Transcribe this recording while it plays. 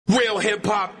Real hip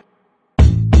hop.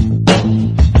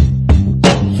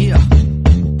 Yeah.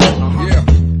 Yeah.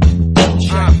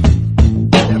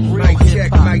 That real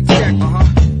hip hop. Mic check.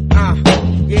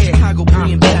 Yeah. Chicago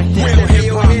bringing back that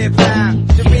Real hip hop.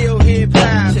 The real hip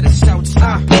hop. To the south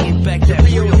side, bringing back that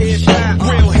real hip hop.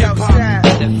 Real hip hop.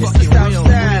 That fucking real.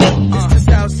 It's the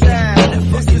south side. That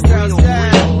fucking real.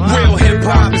 Real hip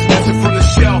hop is missing from the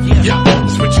shelf. Yeah,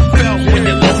 that's what you felt when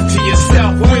you listen to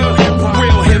yourself. Real hip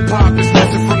hop is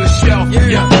missing from the shelf.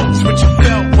 Yeah, that's what you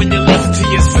felt when you listen to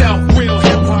yourself. Real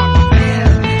hip hop.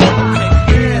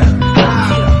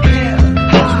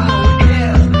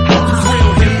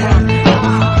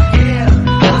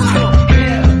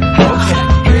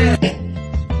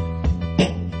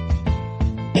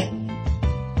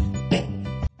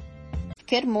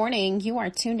 Good morning. You are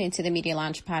tuned into the Media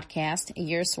Lounge podcast,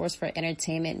 your source for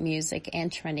entertainment, music, and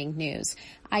trending news.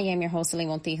 I am your host, Lee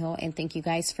Montijo, and thank you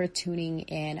guys for tuning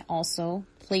in. Also,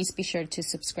 please be sure to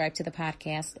subscribe to the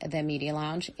podcast, The Media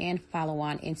Lounge, and follow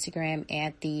on Instagram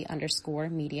at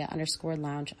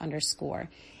 _media_lounge_.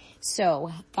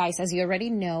 So, guys, as you already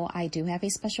know, I do have a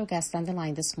special guest on the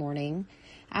line this morning.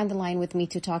 On the line with me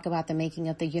to talk about the making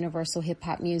of the Universal Hip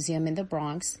Hop Museum in the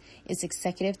Bronx is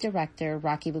Executive Director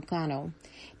Rocky Bucano.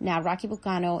 Now, Rocky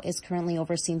Bucano is currently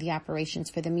overseeing the operations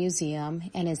for the museum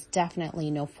and is definitely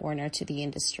no foreigner to the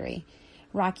industry.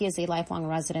 Rocky is a lifelong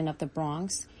resident of the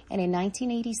Bronx, and in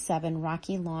 1987,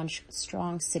 Rocky launched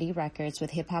Strong City Records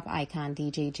with hip-hop icon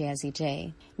DJ Jazzy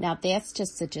J. Now, that's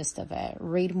just the gist of it.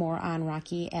 Read more on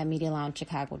Rocky at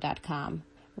MediaLoungeChicago.com.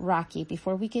 Rocky,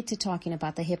 before we get to talking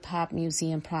about the Hip Hop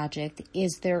Museum project,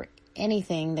 is there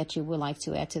anything that you would like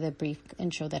to add to the brief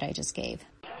intro that I just gave?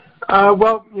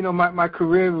 Well, my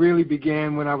career really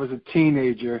began when I was a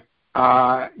teenager.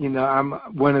 I'm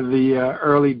one of the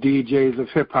early DJs of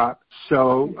hip hop.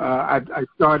 So I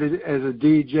started as a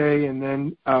DJ and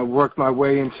then worked my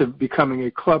way into becoming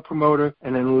a club promoter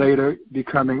and then later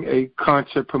becoming a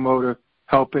concert promoter,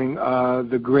 helping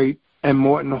the great M.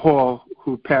 Morton Hall,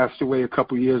 who passed away a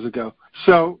couple years ago.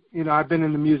 So, I've been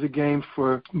in the music game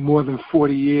for more than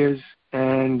 40 years,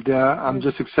 and I'm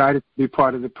just excited to be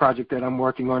part of the project that I'm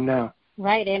working on now.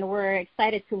 Right, and we're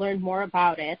excited to learn more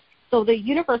about it. So the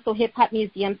Universal Hip Hop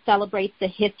Museum celebrates the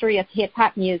history of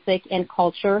hip-hop music and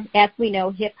culture. As we know,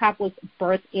 hip-hop was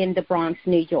birthed in the Bronx,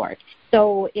 New York.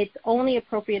 So it's only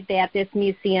appropriate that this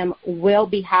museum will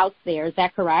be housed there. Is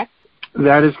that correct?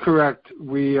 That is correct.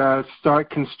 We start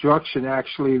construction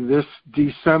actually this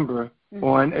December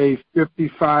on a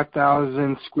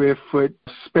 55,000 square foot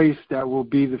space that will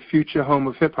be the future home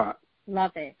of hip hop.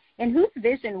 Love it. And whose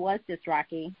vision was this,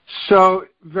 Rocky? So,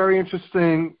 very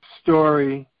interesting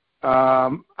story.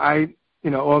 Although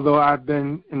I've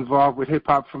been involved with hip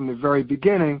hop from the very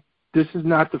beginning, this is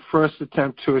not the first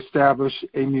attempt to establish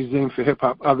a museum for hip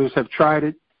hop. Others have tried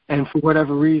it, and for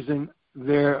whatever reason,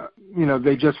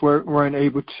 they just weren't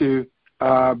able to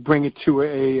bring it to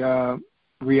a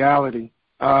reality.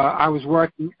 I was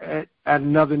working at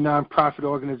another nonprofit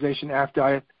organization after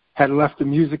I had left the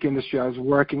music industry. I was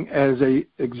working as a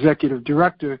executive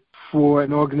director for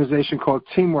an organization called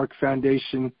Teamwork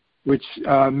Foundation, which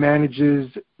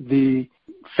manages the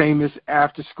famous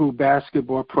after-school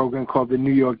basketball program called the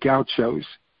New York Gauchos.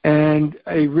 And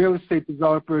a real estate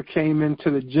developer came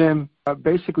into the gym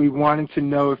basically wanting to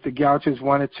know if the Gauchos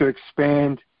wanted to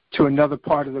expand to another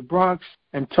part of the Bronx,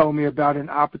 and told me about an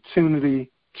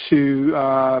opportunity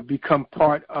to become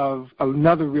part of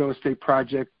another real estate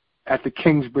project at the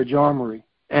Kingsbridge Armory.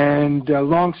 And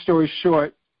long story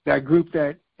short, that group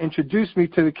that introduced me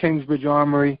to the Kingsbridge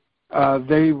Armory,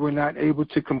 they were not able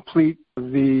to complete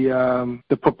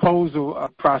the proposal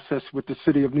process with the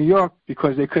city of New York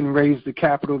because they couldn't raise the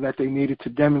capital that they needed to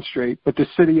demonstrate. But the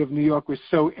city of New York was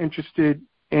so interested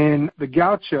in the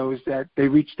Gauchos that they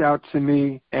reached out to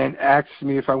me and asked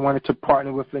me if I wanted to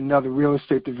partner with another real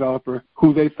estate developer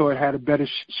who they thought had a better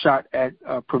shot at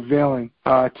prevailing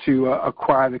to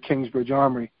acquire the Kingsbridge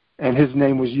Armory. And his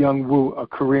name was Young Woo, a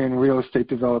Korean real estate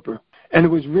developer. And it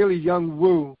was really Young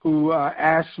Woo who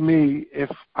asked me if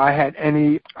I had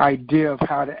any idea of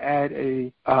how to add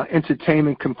a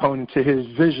entertainment component to his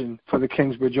vision for the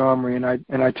Kingsbridge Armory. And I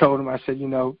told him, I said,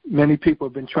 many people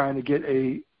have been trying to get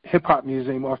a hip-hop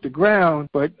museum off the ground,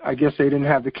 but I guess they didn't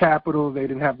have the capital, they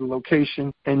didn't have the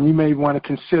location, and you may want to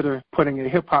consider putting a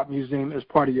hip-hop museum as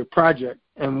part of your project.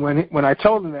 And when I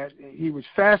told him that, he was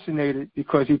fascinated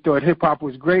because he thought hip-hop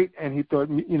was great, and he thought,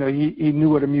 he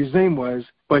knew what a museum was,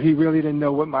 but he really didn't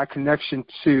know what my connection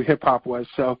to hip-hop was.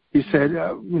 So he said,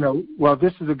 well,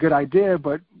 this is a good idea,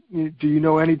 but do you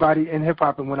know anybody in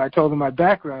hip-hop? And when I told him my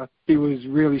background, he was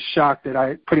really shocked that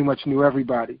I pretty much knew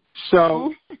everybody.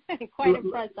 So quite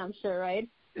impressed, I'm sure, right?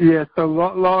 Yeah, so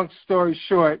long story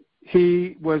short,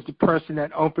 he was the person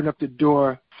that opened up the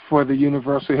door for the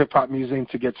Universal Hip Hop Museum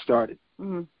to get started.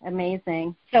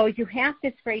 Amazing. So you have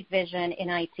this great vision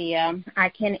and idea. I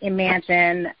can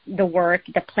imagine the work,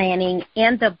 the planning,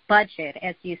 and the budget,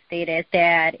 as you stated,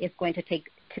 that is going to take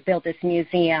to build this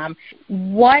museum.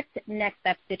 What next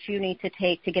steps did you need to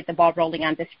take to get the ball rolling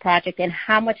on this project, and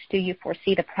how much do you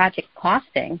foresee the project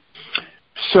costing?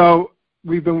 So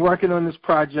we've been working on this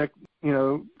project,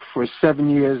 for 7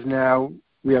 years now.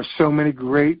 We have so many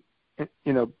great,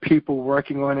 people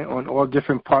working on it on all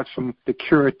different parts, from the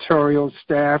curatorial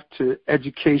staff to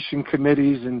education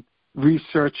committees and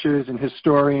researchers and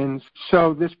historians.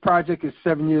 So this project is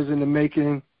 7 years in the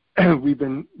making. We've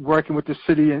been working with the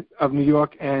city of New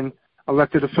York and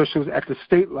elected officials at the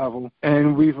state level,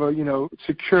 and we've,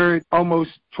 secured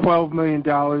almost $12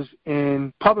 million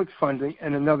in public funding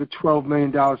and another $12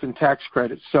 million in tax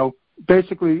credits. So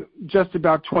basically just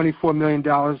about $24 million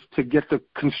to get the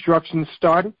construction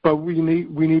started, but we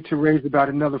need to raise about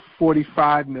another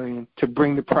 $45 million to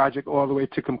bring the project all the way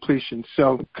to completion.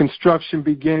 So construction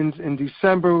begins in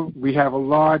December. We have a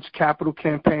large capital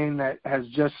campaign that has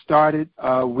just started.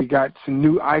 We got some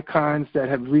new icons that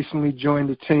have recently joined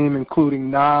the team,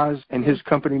 including Nas and his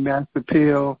company Mass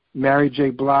Appeal. Mary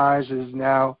J. Blige is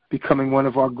now becoming one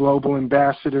of our global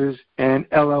ambassadors, and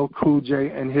LL Cool J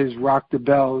and his Rock the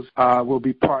Bells will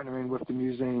be partnering with the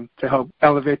museum to help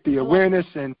elevate the awareness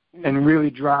and really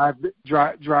drive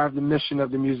the mission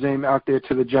of the museum out there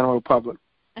to the general public.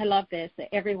 I love this.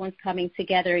 Everyone's coming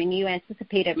together, and you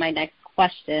anticipated my next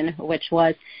question, which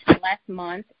was last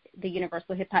month, the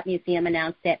Universal Hip Hop Museum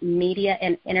announced that media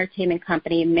and entertainment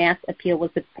company Mass Appeal was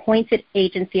appointed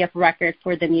agency of record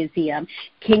for the museum.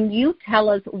 Can you tell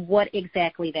us what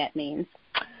exactly that means?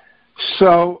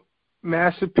 So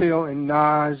Mass Appeal and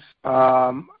Nas,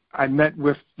 I met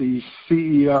with the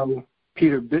CEO,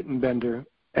 Peter Bittenbender,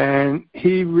 and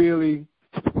he really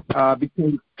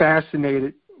became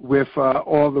fascinated with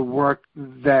all the work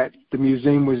that the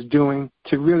museum was doing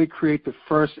to really create the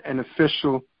first and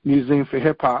official museum for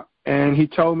hip-hop. And he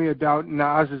told me about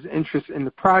Nas's interest in the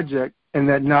project, and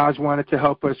that Nas wanted to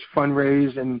help us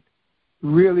fundraise and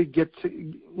really get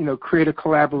to, create a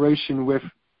collaboration with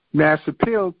Mass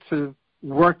Appeal to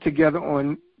work together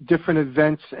on different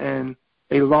events and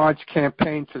a large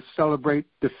campaign to celebrate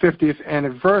the 50th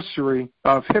anniversary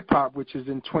of hip-hop, which is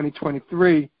in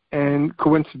 2023. And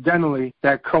coincidentally,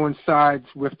 that coincides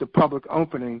with the public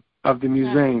opening of the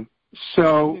museum.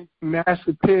 So Mass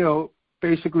Appeal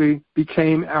basically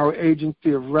became our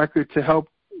agency of record to help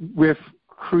with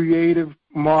creative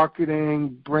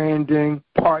marketing, branding,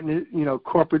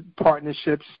 corporate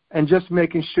partnerships, and just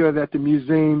making sure that the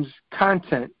museum's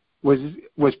content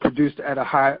was produced at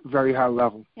a very high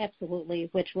level. Absolutely,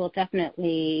 which will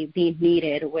definitely be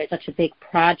needed with such a big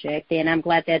project, and I'm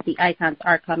glad that the icons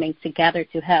are coming together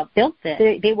to help build this.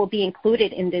 They will be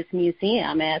included in this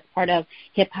museum as part of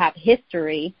hip-hop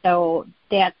history, so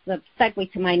that's a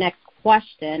segue to my next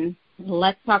question.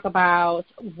 Let's talk about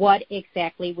what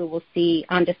exactly we will see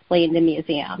on display in the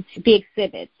museum. The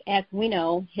exhibits, as we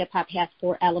know, hip-hop has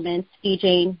 4 elements: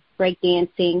 DJing,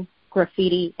 breakdancing,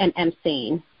 graffiti, and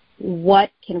emceeing. What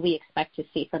can we expect to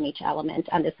see from each element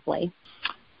on display?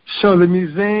 So the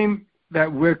museum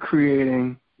that we're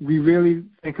creating, we really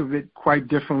think of it quite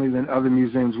differently than other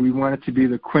museums. We want it to be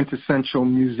the quintessential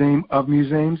museum of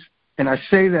museums. And I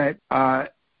say that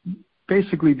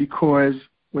basically because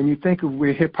when you think of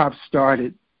where hip-hop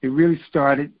started, it really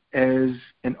started as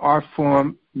an art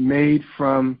form made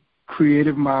from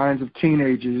creative minds of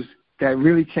teenagers that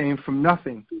really came from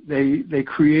nothing. They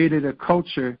created a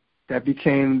culture that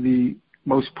became the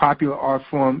most popular art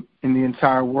form in the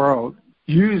entire world,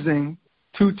 using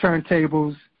 2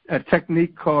 turntables, a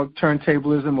technique called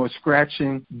turntablism or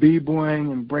scratching,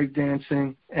 b-boying and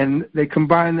breakdancing, and they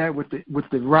combined that with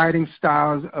the writing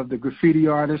styles of the graffiti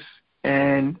artists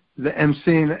and the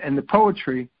emceeing and the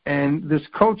poetry. And this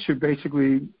culture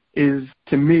basically is,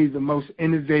 to me, the most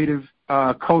innovative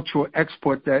cultural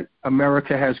export that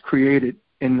America has created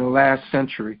in the last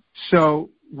century. So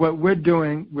what we're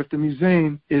doing with the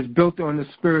museum is built on the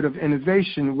spirit of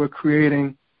innovation. We're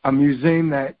creating a museum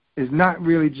that is not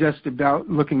really just about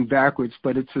looking backwards,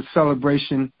 but it's a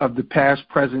celebration of the past,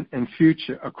 present, and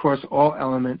future across all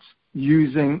elements,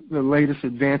 using the latest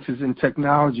advances in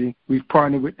technology. We've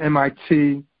partnered with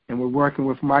MIT, and we're working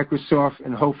with Microsoft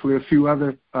and hopefully a few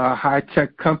other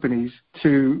high-tech companies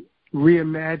to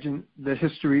reimagine the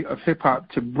history of hip-hop,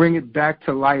 to bring it back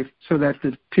to life so that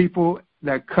the people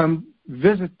that come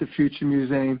visit the Future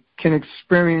Museum can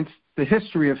experience the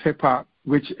history of hip-hop,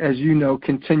 which, as you know,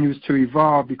 continues to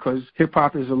evolve because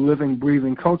hip-hop is a living,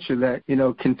 breathing culture that,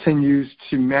 continues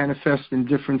to manifest in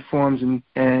different forms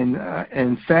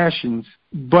and fashions.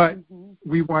 But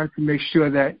we wanted to make sure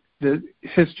that the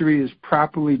history is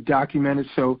properly documented,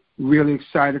 so really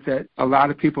excited that a lot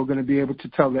of people are going to be able to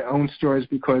tell their own stories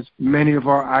because many of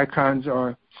our icons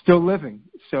are still living.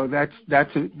 So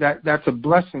that's a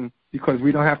blessing because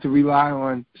we don't have to rely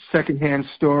on secondhand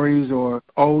stories or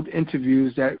old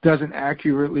interviews that doesn't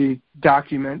accurately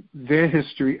document their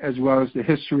history as well as the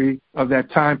history of that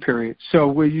time period. So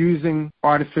we're using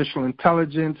artificial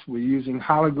intelligence, we're using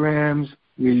holograms,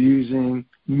 we're using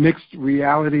mixed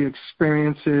reality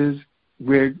experiences.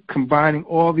 We're combining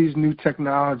all these new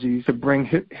technologies to bring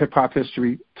hip-hop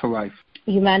history to life.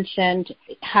 You mentioned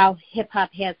how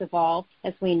hip-hop has evolved.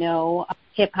 As we know,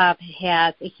 hip-hop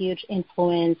has a huge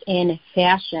influence in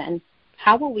fashion.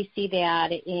 How will we see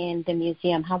that in the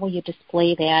museum? How will you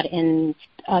display that and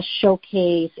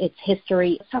showcase its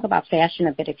history? Let's talk about fashion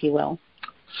a bit, if you will.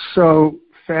 So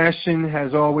fashion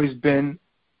has always been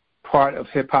part of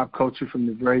hip-hop culture from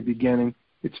the very beginning.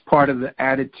 It's part of the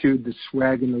attitude, the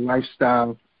swag, and the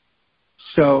lifestyle.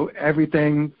 So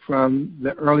everything from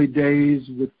the early days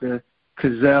with the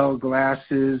Gazelle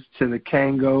glasses to the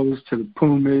Kangos to the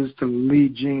Pumas to the Lee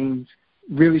jeans,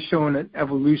 really showing an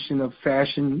evolution of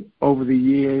fashion over the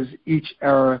years, each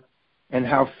era, and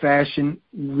how fashion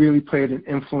really played an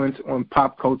influence on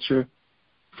pop culture,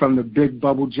 from the big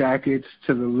bubble jackets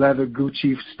to the leather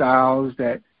Gucci styles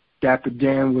that Dapper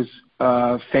Dan was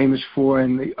famous for,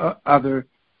 and the other,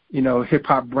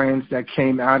 hip-hop brands that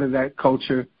came out of that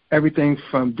culture. Everything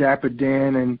from Dapper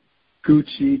Dan and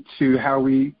Gucci to how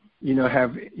we,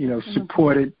 have,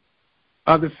 supported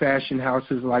other fashion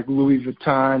houses like Louis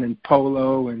Vuitton and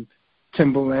Polo and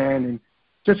Timberland, and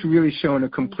just really showing a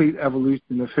complete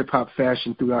evolution of hip-hop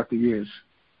fashion throughout the years.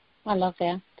 I love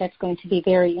that. That's going to be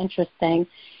very interesting.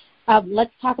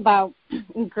 Let's talk about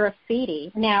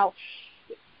graffiti. Now,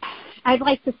 I'd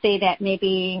like to say that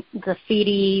maybe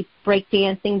graffiti,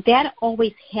 breakdancing, that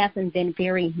always hasn't been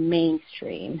very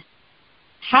mainstream.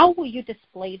 How will you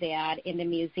display that in the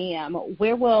museum?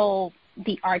 Where will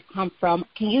the art come from?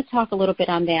 Can you talk a little bit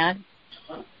on that?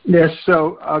 Yes,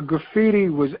 so graffiti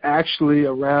was actually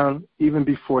around even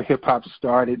before hip-hop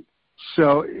started.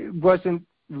 So it wasn't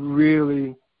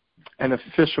really an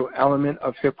official element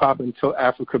of hip-hop until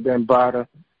Africa Bambaataa,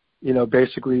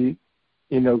 basically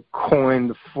coined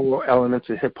the 4 elements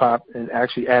of hip-hop and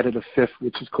actually added a 5th,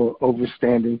 which is called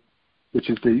overstanding, which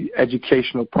is the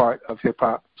educational part of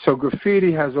hip-hop. So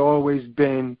graffiti has always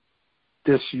been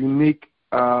this unique,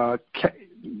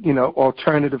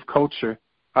 alternative culture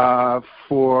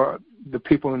for the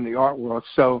people in the art world.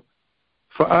 So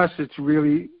for us, it's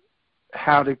really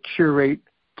how to curate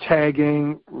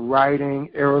tagging, writing,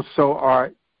 aerosol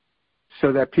art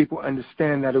so that people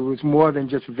understand that it was more than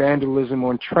just vandalism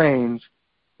on trains.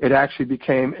 It actually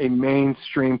became a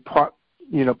mainstream part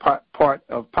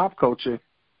of pop culture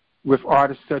with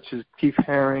artists such as Keith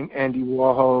Haring, Andy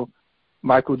Warhol,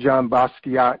 Michael John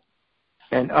Basquiat,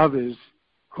 and others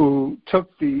who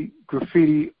took the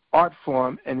graffiti art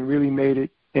form and really made it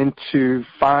into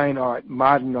fine art,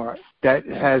 modern art, that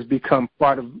has become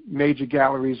part of major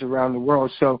galleries around the world.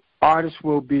 So artists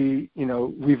will be,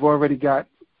 we've already got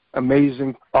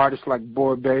amazing artists like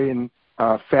Borbet, and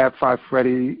Fab Five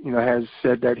Freddy, has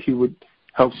said that he would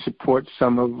help support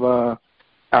some of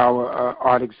our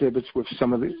art exhibits with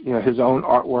some of the, his own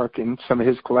artwork and some of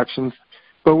his collections.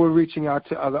 But we're reaching out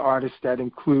to other artists that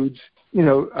includes,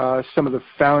 some of the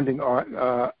founding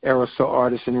aerosol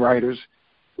artists and writers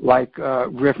like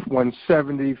Riff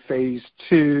 170, Phase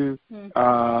 2,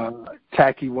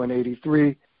 Tacky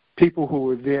 183, people who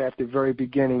were there at the very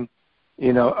beginning,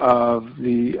 of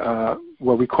the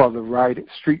what we call the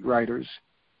street writers.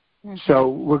 Mm-hmm. So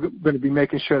we're going to be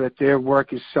making sure that their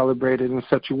work is celebrated in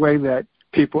such a way that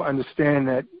people understand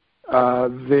that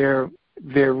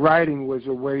their writing was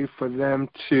a way for them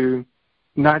to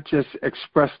not just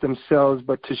express themselves,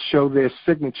 but to show their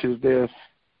signatures, their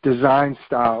design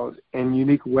styles in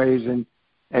unique ways,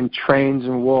 and trains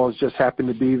and walls just happen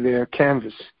to be their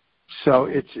canvas. So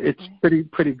it's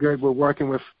pretty good. We're working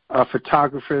with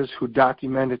photographers who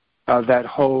documented that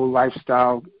whole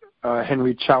lifestyle.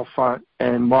 Henry Chalfant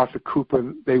and Martha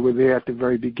Cooper, they were there at the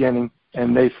very beginning,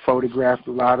 and they photographed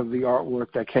a lot of the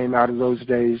artwork that came out of those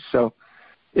days. So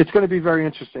it's going to be very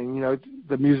interesting.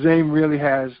 The museum really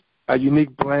has a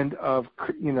unique blend of,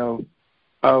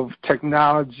 of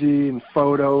technology and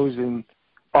photos and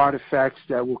artifacts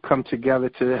that will come together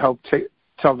to help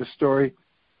tell the story,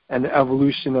 and the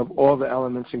evolution of all the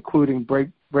elements, including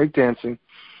breakdancing,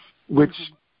 which,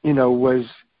 was,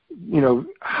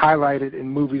 highlighted in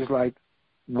movies like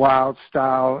Wild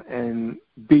Style and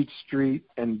Beat Street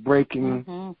and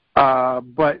Breaking,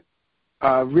 but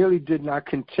really did not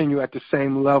continue at the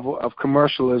same level of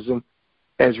commercialism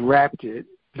as rap did.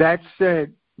 That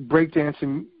said,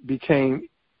 breakdancing became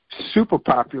super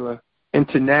popular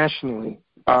internationally,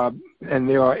 and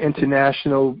there are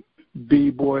international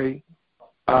b-boy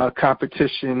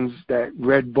competitions that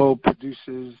Red Bull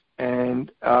produces,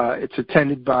 and it's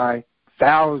attended by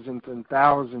thousands and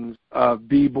thousands of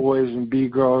b-boys and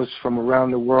b-girls from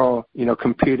around the world,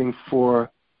 competing for,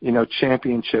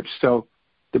 championships. So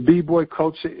the b-boy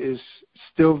culture is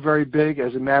still very big.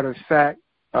 As a matter of fact,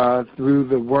 through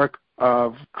the work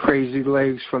of Crazy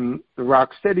Legs from the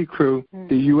Rocksteady crew,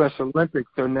 the U.S.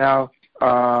 Olympics are now,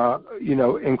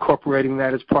 incorporating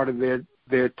that as part of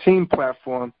their team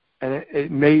platform, and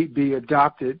it may be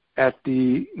adopted at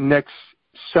the next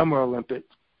Summer Olympics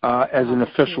as an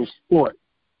official sport.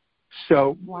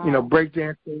 So,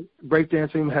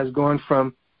 breakdancing has gone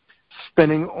from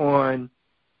spinning on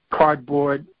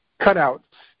cardboard cutouts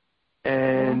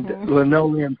and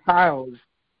linoleum tiles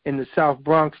in the South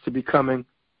Bronx to becoming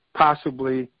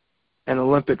possibly an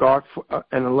Olympic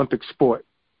sport.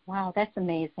 Wow, that's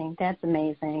amazing. That's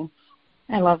amazing.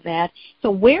 I love that.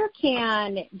 So where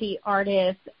can the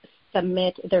artists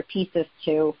submit their pieces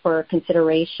to for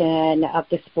consideration of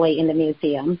display in the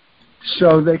museum?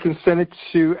 So they can send it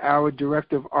to our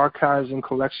Director of Archives and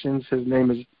Collections. His name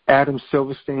is Adam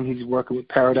Silverstein. He's working with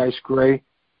Paradise Gray,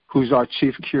 who's our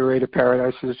chief curator.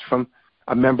 Paradise is from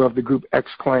a member of the group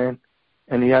X-Clan,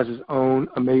 and he has his own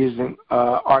amazing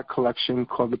art collection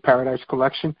called the Paradise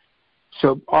Collection.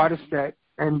 So artists that,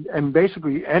 and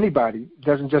basically anybody,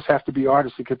 doesn't just have to be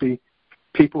artists. It could be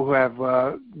people who have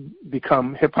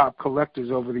become hip-hop collectors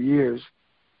over the years.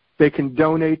 They can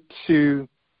donate to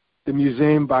the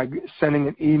museum by sending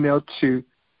an email to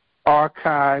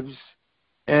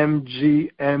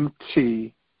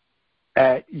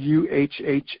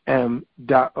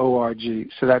archivesmgmt@uhhm.org.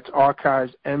 So that's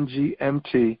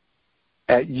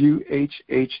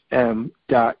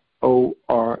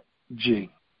archivesmgmt@uhhm.org.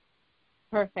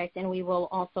 Perfect, and we will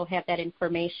also have that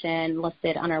information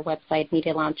listed on our website,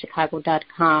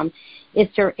 MediaLoungeChicago.com. Is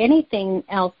there anything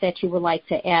else that you would like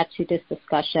to add to this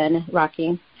discussion,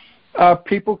 Rocky?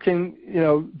 People can,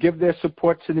 give their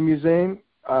support to the museum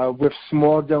with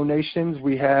small donations.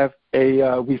 We have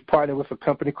we've partnered with a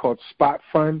company called Spot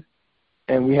Fund,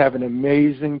 and we have an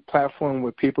amazing platform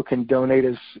where people can donate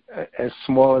as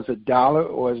small as $1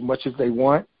 or as much as they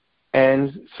want,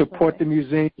 and support the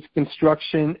museum's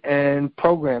construction and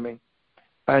programming.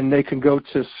 And they can go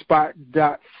to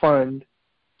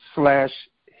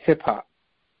spot.fund/hip-hop.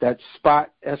 That's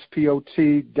spot,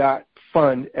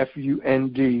 spot.fund,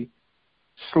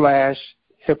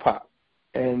 FUND/hip-hop.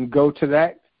 And go to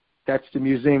that. That's the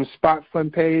museum Spot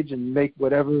Fund page, and make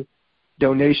whatever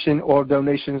donation. All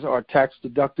donations are tax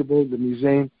deductible. The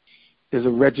museum is a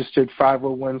registered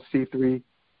 501c3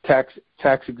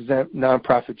 tax-exempt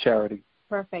nonprofit charity.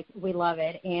 Perfect. We love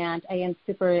it. And I am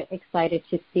super excited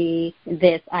to see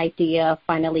this idea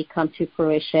finally come to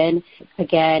fruition.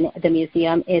 Again, the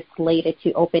museum is slated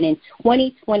to open in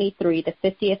 2023, the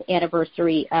 50th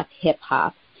anniversary of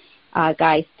hip-hop.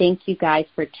 Guys, thank you guys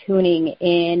for tuning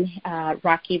in.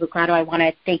 Rocky Bucano, I want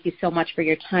to thank you so much for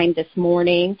your time this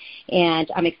morning, and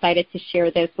I'm excited to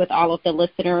share this with all of the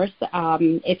listeners.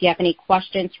 If you have any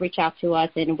questions, reach out to us,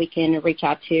 and we can reach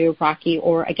out to Rocky,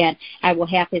 or again, I will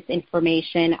have his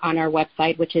information on our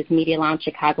website, which is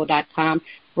MediaLoungeChicago.com.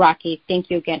 Rocky, thank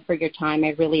you again for your time.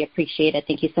 I really appreciate it.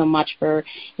 Thank you so much for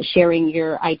sharing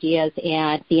your ideas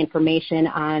and the information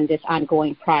on this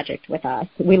ongoing project with us.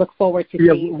 We look forward to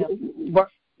seeing them.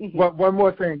 One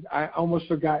more thing. I almost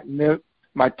forgot.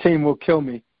 My team will kill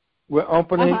me. We're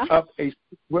opening up a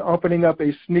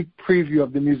sneak preview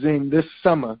of the museum this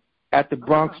summer at the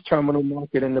Bronx Terminal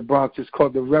Market in the Bronx. It's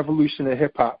called the Revolution of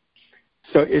Hip Hop.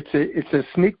 So it's a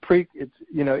sneak peek. It's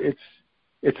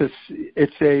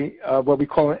a what we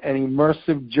call an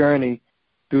immersive journey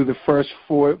through the first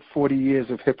 40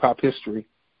 years of hip-hop history.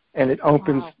 And it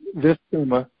opens this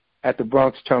summer at the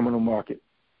Bronx Terminal Market.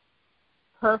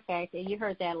 Perfect. You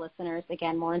heard that, listeners.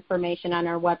 Again, more information on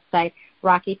our website.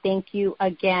 Rocky, thank you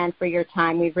again for your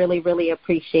time. We really, really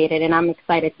appreciate it, and I'm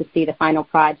excited to see the final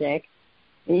project.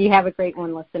 You have a great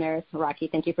one, listeners. Rocky,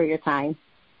 thank you for your time.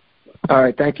 All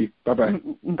right. Thank you. Bye-bye.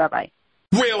 Bye-bye.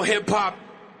 Real hip-hop.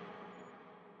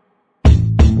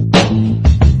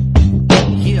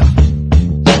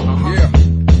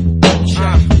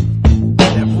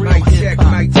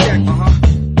 Mic check.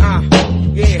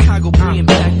 Yeah.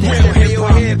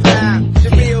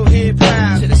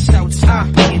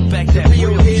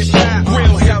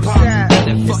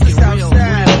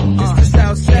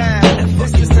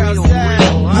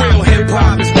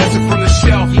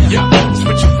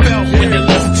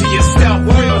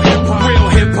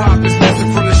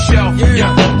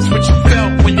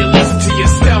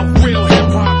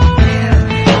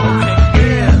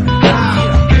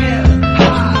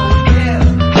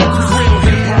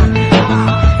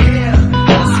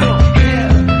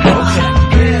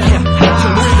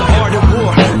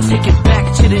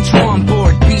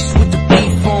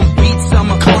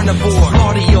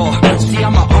 of y'all. See,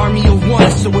 I'm an army of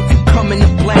one, so if you coming to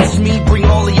blast me, bring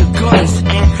all of your guns.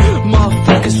 And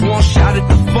motherfuckers want shot at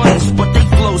the funds, but they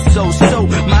flow so,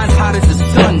 mine's hot as the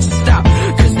sun. Stop,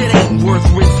 cause it ain't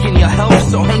worth risking your health,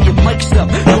 so hang your mics up,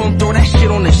 go and throw that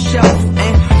shit on the shelf.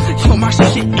 And yo, my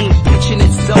shit ain't pitching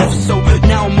itself, so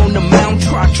now I'm on the mound,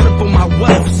 try triple my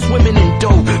wealth. Swimming in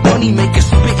dough, money maker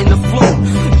spit in the flow.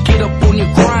 Get up on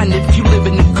your grind if you live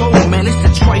in the gold, man, it's a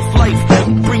trife life.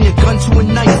 Bring a gun to a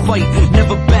knife fight,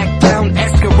 never back down,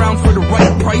 ask around for the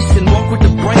right price, and walk with the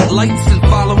bright lights and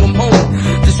follow them home.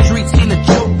 The streets ain't a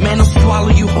joke, man, they'll swallow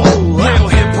you whole. Real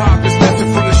hip-hop is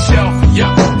missing from the shelf,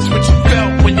 yeah, it's what you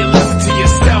felt when you listen to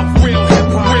yourself. Real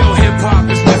hip-hop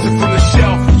is missing from the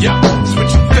shelf, yeah, it's what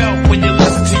you felt when you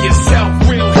listen to yourself.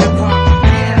 Real hip-hop.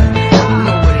 You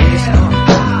know what it is,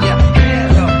 yeah,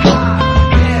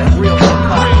 real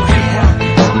hip-hop,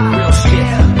 real shit,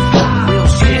 yeah,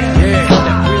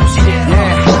 that real shit,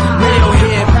 yeah, real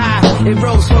hip-hop. It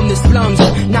rose from the slums,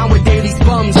 nowadays these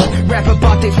bums rap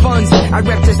about their funds. I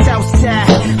rap the south side,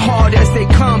 hard as they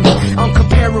come,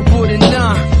 uncomparable to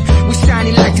none. We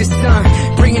shining like the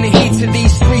sun, bringing the heat to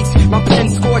these streets. My pen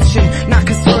scorching, not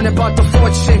concerned about the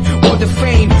fortune or the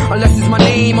fame, unless it's my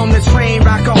name on the train.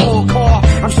 Rock a whole car,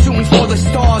 I'm shooting for the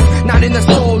stars, not in the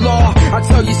soul law. I'll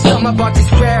tell you something about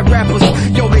these rap rappers,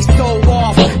 yo, they so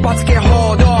off, about to get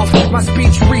hauled off. My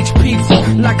speech reach peaks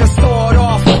like a sword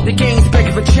off. The game's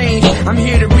begging for change, I'm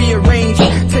here to rearrange,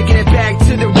 taking it back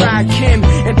to the Rod Kim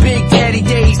and Big Daddy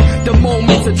days. The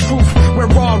moments of truth where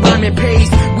raw rhyming pays.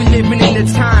 We living in a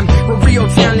time where real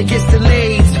talent gets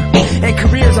delayed, and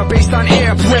careers are based on